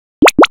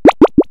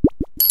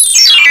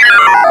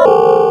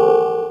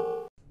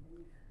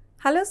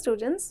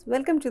students,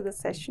 welcome to this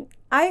session.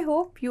 I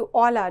hope you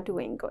all are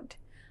doing good.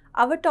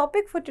 Our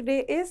topic for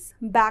today is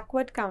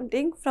backward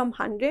counting from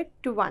 100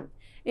 to 1.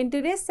 In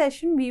today's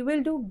session, we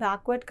will do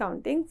backward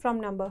counting from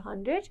number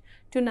 100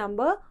 to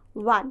number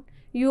 1.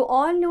 You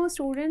all know,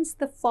 students,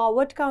 the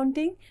forward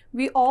counting.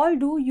 We all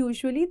do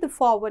usually the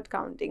forward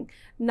counting.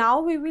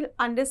 Now we will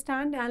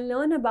understand and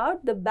learn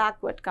about the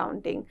backward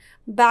counting.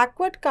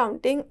 Backward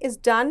counting is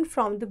done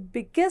from the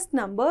biggest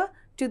number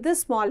to the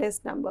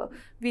smallest number.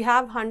 We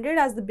have 100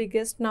 as the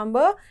biggest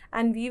number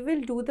and we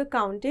will do the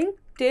counting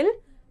till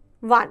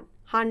 1.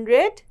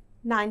 100,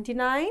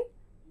 99,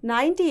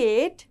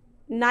 98,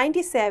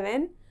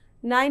 97,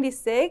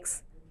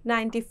 96,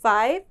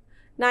 95,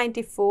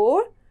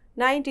 94,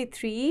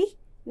 93,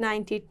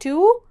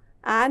 92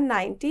 and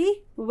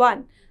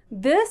 91.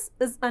 This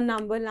is a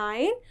number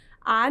line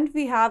and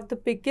we have the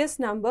biggest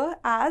number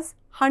as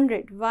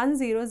 100,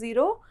 100,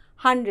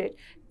 100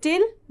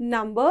 till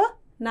number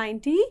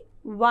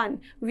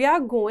 91. We are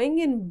going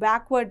in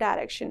backward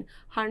direction.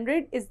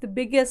 100 is the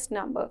biggest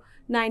number.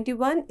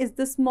 91 is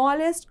the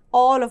smallest,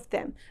 all of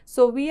them.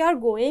 So we are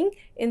going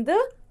in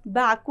the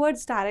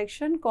backwards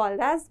direction called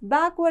as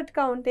backward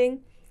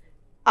counting.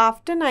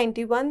 After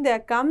 91, there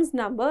comes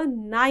number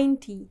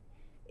 90,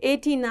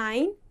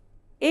 89,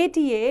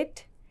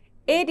 88,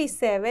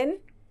 87,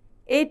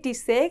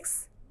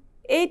 86,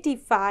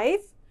 85,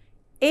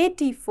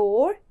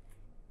 84,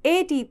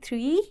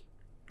 83,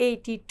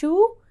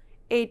 82,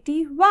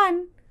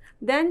 81.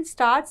 Then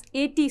starts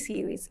 80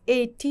 series.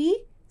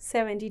 80,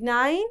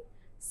 79,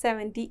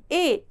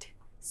 78,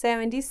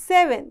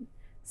 77,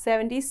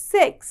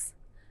 76,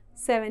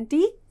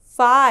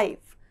 75,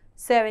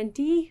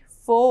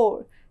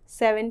 74,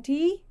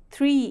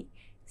 73,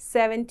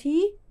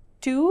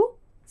 72,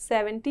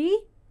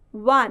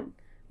 71.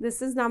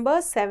 This is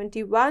number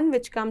 71,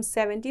 which comes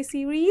 70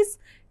 series.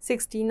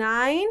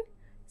 69,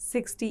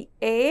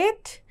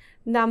 68,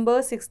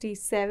 number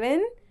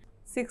 67,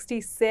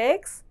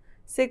 66,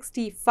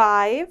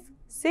 65,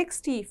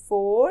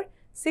 64,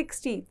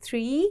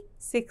 63,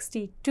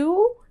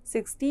 62,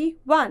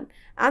 61.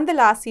 And the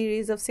last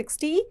series of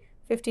 60,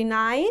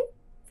 59,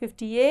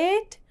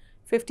 58,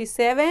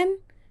 57,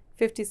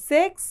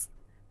 56,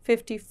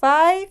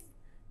 55,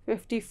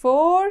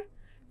 54,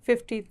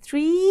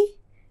 53,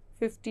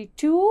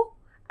 52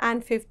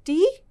 and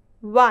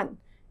 51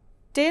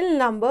 till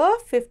number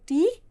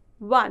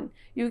 51.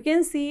 You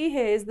can see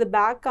here is the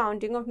back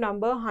counting of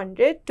number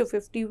 100 to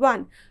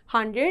 51.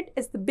 100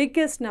 is the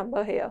biggest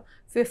number here.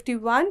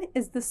 51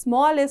 is the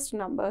smallest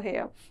number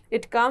here.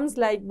 It comes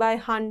like by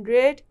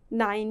 100,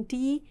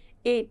 90,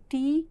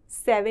 80,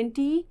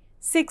 70,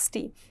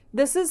 60.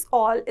 This is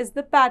all is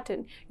the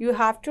pattern. You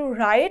have to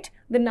write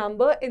the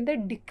number in the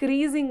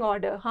decreasing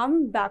order.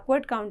 हम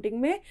backward counting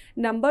में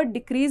number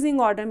decreasing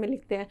order में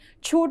लिखते हैं.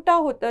 छोटा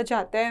होता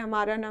जाता है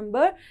हमारा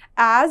number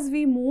as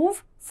we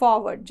move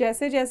forward.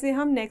 जैसे जैसे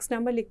हम next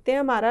number लिखते हैं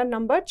हमारा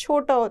number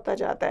छोटा होता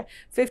जाता है.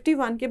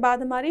 51 के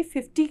बाद हमारी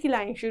 50 की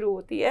लाइन शुरू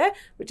होती है,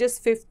 which is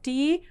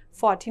 50,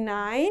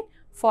 49,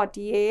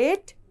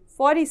 48,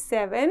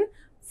 47,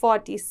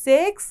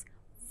 46,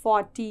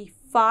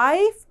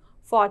 45,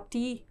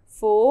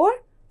 44,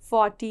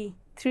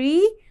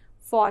 43,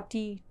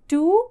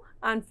 42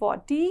 and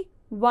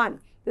 41.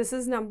 This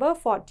is number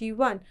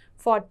 41.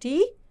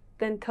 40,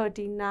 then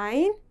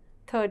 39,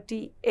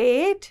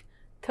 38,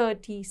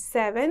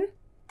 37,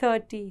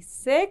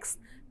 36,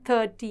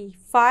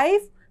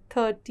 35,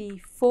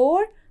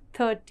 34,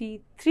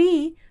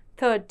 33,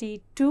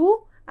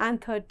 32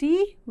 and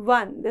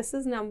 31. This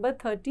is number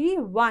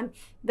 31.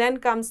 Then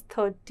comes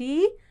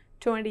 30,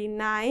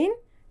 29,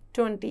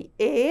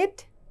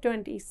 28,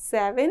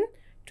 27,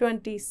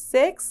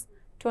 26,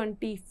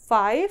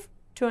 25,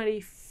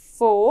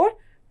 24,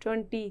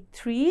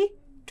 23,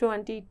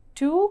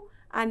 22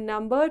 and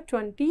number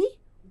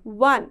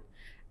 21.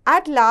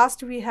 At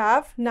last we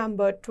have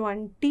number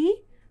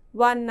 20,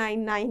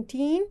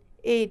 19,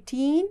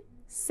 18,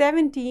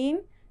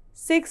 17,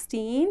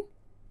 16,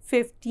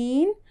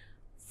 15,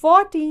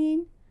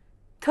 14,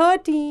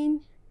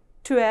 13,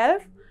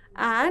 12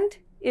 and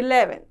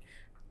 11.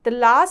 The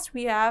last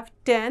we have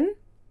 10,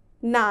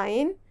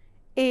 9,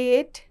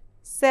 8,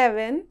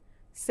 7,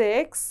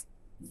 6,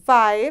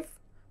 5,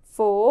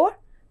 4,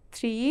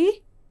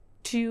 3,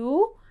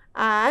 2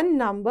 and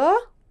number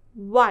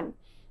 1.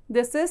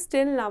 This is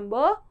still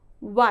number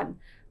 1.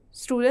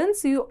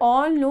 Students, you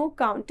all know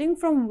counting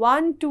from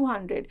 1 to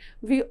 100.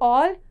 We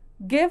all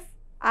give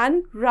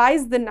and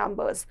rise the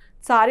numbers.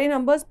 सारे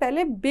numbers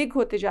पहले big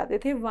होते जाते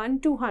थे 1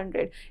 to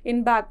 100.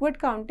 In backward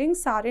counting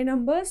सारे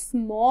numbers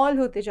small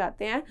होते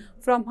जाते हैं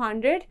from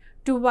 100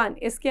 to 1.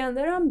 इसके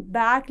अंदर हम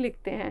back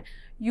लिखते हैं.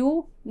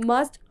 You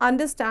must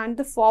understand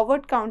the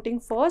forward counting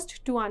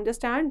first to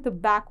understand the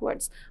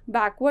backwards.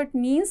 Backward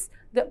means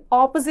the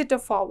opposite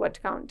of forward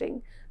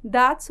counting.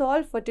 That's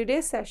all for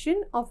today's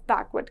session of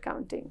backward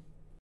counting.